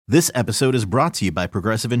This episode is brought to you by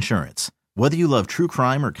Progressive Insurance. Whether you love true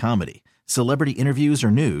crime or comedy, celebrity interviews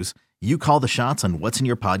or news, you call the shots on what's in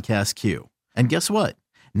your podcast queue. And guess what?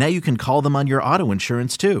 Now you can call them on your auto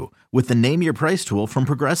insurance too with the Name Your Price tool from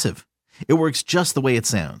Progressive. It works just the way it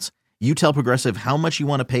sounds. You tell Progressive how much you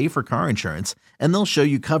want to pay for car insurance, and they'll show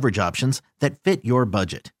you coverage options that fit your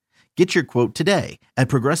budget. Get your quote today at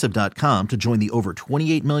Progressive.com to join the over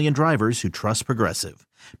 28 million drivers who trust Progressive.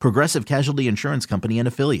 Progressive Casualty Insurance Company and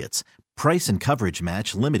Affiliates. Price and coverage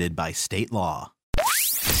match limited by state law.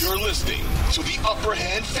 You're listening to the Upper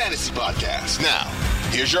Hand Fantasy Podcast. Now,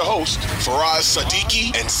 here's your host, Faraz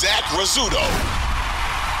Sadiki and Zach Rizzuto.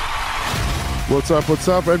 What's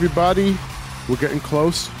up, everybody? We're getting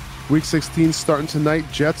close. Week 16 starting tonight.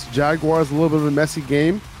 Jets, Jaguars, a little bit of a messy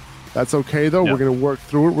game. That's okay, though. Yep. We're going to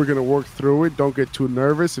work through it. Don't get too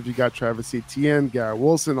nervous. If you got Travis Etienne, Garrett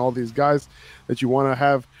Wilson, all these guys that you want to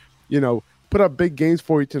have, put up big games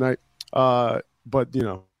for you tonight. But,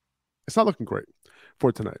 it's not looking great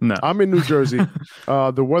for tonight. No. I'm in New Jersey.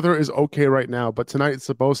 The weather is okay right now, but tonight it's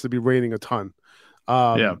supposed to be raining a ton.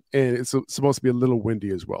 And it's supposed to be a little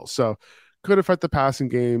windy as well. So could affect the passing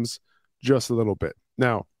games just a little bit.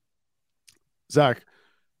 Now, Zach,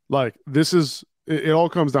 it all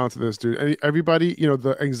comes down to this, dude. Everybody,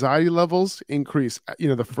 the anxiety levels increase,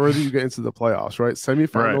 the further you get into the playoffs, right?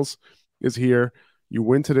 Semifinals is here. You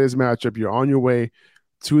win today's matchup. You're on your way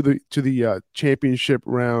to the championship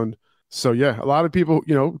round. So, yeah, a lot of people,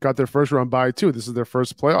 got their first round bye, too. This is their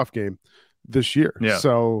first playoff game this year. Yeah.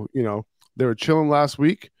 So, they were chilling last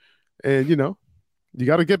week. And, you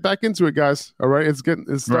got to get back into it, guys. All right? It's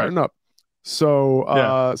starting up. So,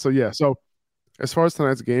 So as far as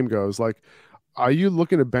tonight's game goes, are you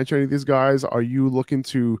looking to bench any of these guys? Are you looking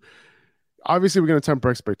to – obviously, we're going to temper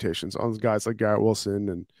expectations on guys like Garrett Wilson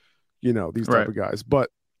and, these type of guys. But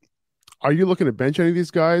are you looking to bench any of these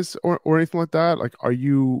guys or anything like that? Are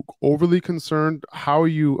you overly concerned? How are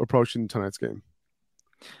you approaching tonight's game?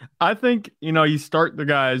 I think, you start the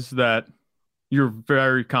guys that you're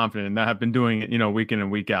very confident in that have been doing it, week in and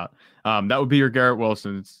week out. That would be your Garrett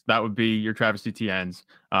Wilsons. That would be your Travis Etienne's.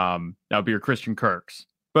 That would be your Christian Kirks.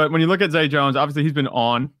 But when you look at Zay Jones, obviously he's been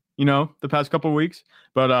on, the past couple of weeks.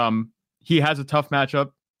 But he has a tough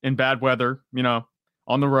matchup in bad weather,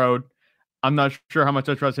 on the road. I'm not sure how much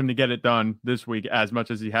I trust him to get it done this week as much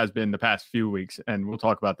as he has been the past few weeks. And we'll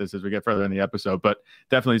talk about this as we get further in the episode. But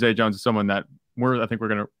definitely Zay Jones is someone that we're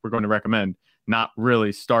going to recommend not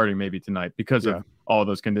really starting maybe tonight because of all of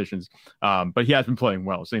those conditions. But he has been playing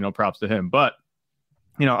well. So, props to him. But,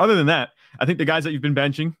 other than that, I think the guys that you've been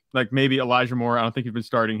benching, like maybe Elijah Moore, I don't think you've been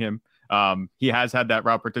starting him. He has had that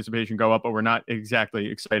route participation go up, but we're not exactly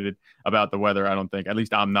excited about the weather, I don't think. At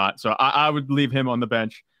least I'm not. So I would leave him on the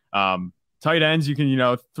bench. Tight ends, you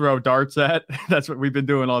can, throw darts at. That's what we've been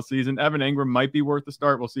doing all season. Evan Engram might be worth the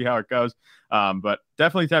start. We'll see how it goes. But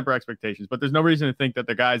definitely temper expectations. But there's no reason to think that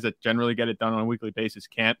the guys that generally get it done on a weekly basis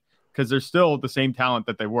can't, because they're still the same talent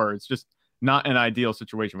that they were. It's just not an ideal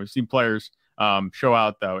situation. We've seen players show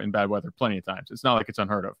out, though, in bad weather plenty of times. It's not like it's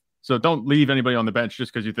unheard of. So don't leave anybody on the bench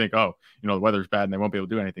just because you think, the weather's bad and they won't be able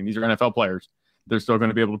to do anything. These are NFL players. They're still going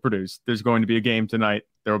to be able to produce. There's going to be a game tonight.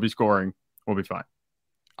 There will be scoring. We'll be fine.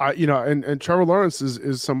 And Trevor Lawrence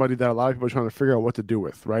is somebody that a lot of people are trying to figure out what to do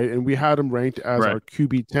with, right? And we had him ranked as our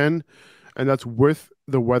QB 10, and that's with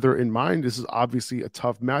the weather in mind. This is obviously a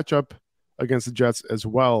tough matchup against the Jets as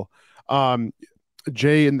well.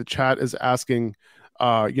 Jay in the chat is asking,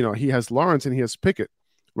 he has Lawrence and he has Pickett,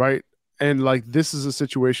 right? And this is a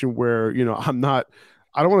situation where, I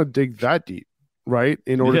don't want to dig that deep, right?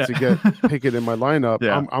 In order to get Pickett in my lineup.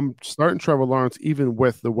 I'm starting Trevor Lawrence even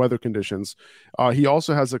with the weather conditions. He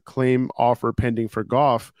also has a claim offer pending for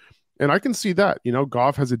Goff. And I can see that,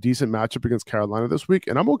 Goff has a decent matchup against Carolina this week,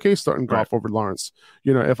 and I'm okay starting Goff over Lawrence,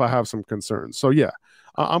 if I have some concerns. So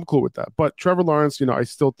I'm cool with that. But Trevor Lawrence, I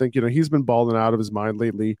still think, he's been balling out of his mind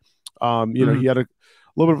lately. He had a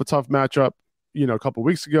little bit of a tough matchup, a couple of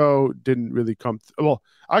weeks ago, didn't really come.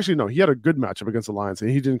 He had a good matchup against the Lions, and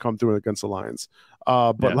he didn't come through against the Lions.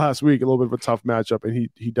 But last week, a little bit of a tough matchup, and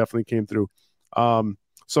he definitely came through. I'm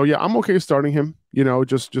okay starting him.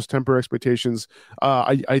 Just temper expectations.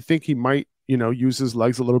 I think he might, use his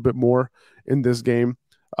legs a little bit more in this game,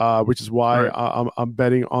 which is why I'm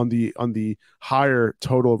betting on the higher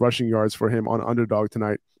total rushing yards for him on underdog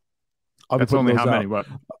tonight. That's only how many? What,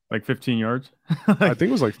 like 15 yards? I think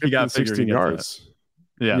it was like 15, 16 yards.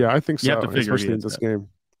 Yeah, I think so. You have to figure especially in this game.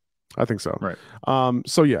 I think so. Right.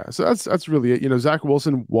 So that's really it. Zach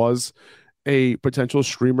Wilson was a potential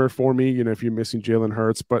streamer for me. If you're missing Jalen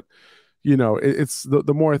Hurts, but it's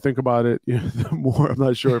the more I think about it, the more I'm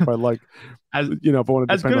not sure if I like, if I want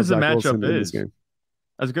to as good as the matchup is.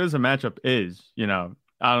 As good as the matchup is,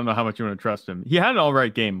 I don't know how much you want to trust him. He had an all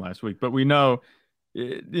right game last week, but we know,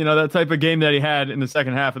 that type of game that he had in the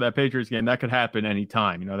second half of that Patriots game, that could happen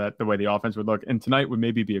anytime, that the way the offense would look. And tonight would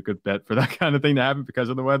maybe be a good bet for that kind of thing to happen because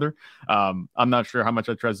of the weather. I'm not sure how much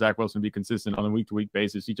I trust Zach Wilson to be consistent on a week-to-week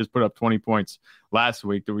basis. He just put up 20 points last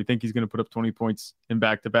week. Do we think he's going to put up 20 points in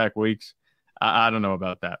back-to-back weeks? I don't know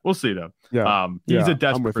about that. We'll see, though. Yeah. He's a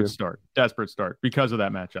desperate start because of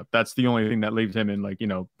that matchup. That's the only thing that leaves him in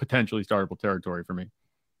potentially startable territory for me.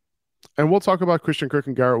 And we'll talk about Christian Kirk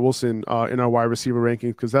and Garrett Wilson in our wide receiver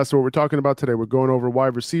rankings, because that's what we're talking about today. We're going over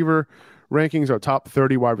wide receiver rankings, our top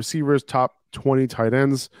 30 wide receivers, top 20 tight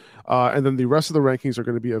ends. And then the rest of the rankings are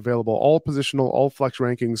going to be available. All positional, all flex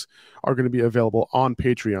rankings are going to be available on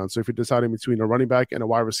Patreon. So if you're deciding between a running back and a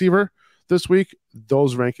wide receiver this week,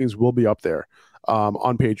 those rankings will be up there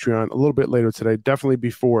on Patreon a little bit later today, definitely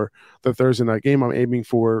before the Thursday night game. I'm aiming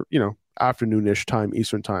for, afternoonish time,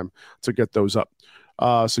 Eastern time, to get those up.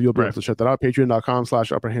 So you'll be able to check that out,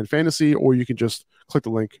 patreon.com/upperhandfantasy, or you can just click the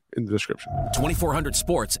link in the description. 2400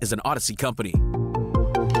 Sports is an Odyssey company.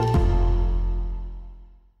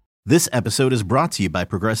 This episode is brought to you by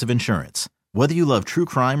Progressive Insurance. Whether you love true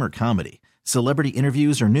crime or comedy, celebrity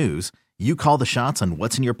interviews or news, you call the shots on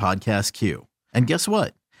what's in your podcast queue. And guess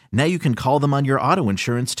what? Now you can call them on your auto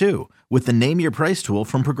insurance too, with the Name Your Price tool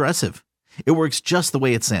from Progressive. It works just the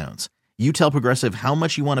way it sounds. You tell Progressive how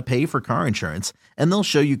much you want to pay for car insurance, and they'll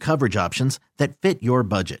show you coverage options that fit your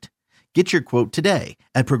budget. Get your quote today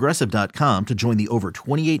at Progressive.com to join the over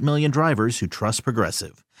 28 million drivers who trust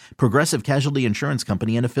Progressive. Progressive Casualty Insurance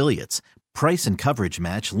Company and Affiliates. Price and coverage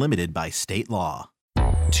match limited by state law.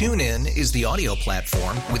 TuneIn is the audio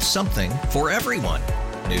platform with something for everyone.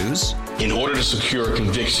 News. In order to secure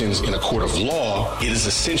convictions in a court of law, it is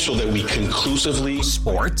essential that we conclusively.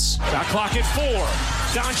 Sports. Got clock at 4.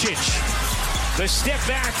 Doncic. The step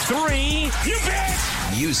back 3. You bet.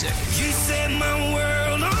 Music. You set my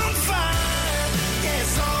world on fire.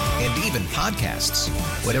 Yes, and even podcasts.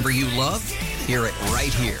 Whatever you love, hear it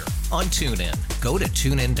right here on TuneIn. Go to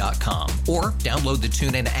TuneIn.com or download the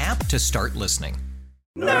TuneIn app to start listening.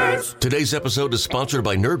 Nerds. Today's episode is sponsored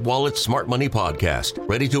by NerdWallet's Smart Money Podcast.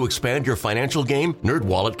 Ready to expand your financial game?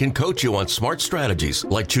 NerdWallet can coach you on smart strategies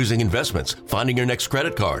like choosing investments, finding your next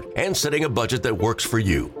credit card, and setting a budget that works for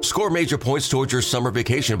you. Score major points towards your summer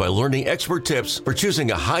vacation by learning expert tips for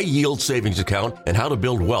choosing a high-yield savings account and how to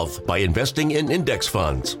build wealth by investing in index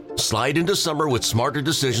funds. Slide into summer with smarter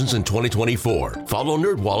decisions in 2024. Follow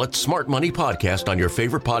NerdWallet's Smart Money Podcast on your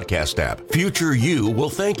favorite podcast app. Future you will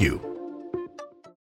thank you.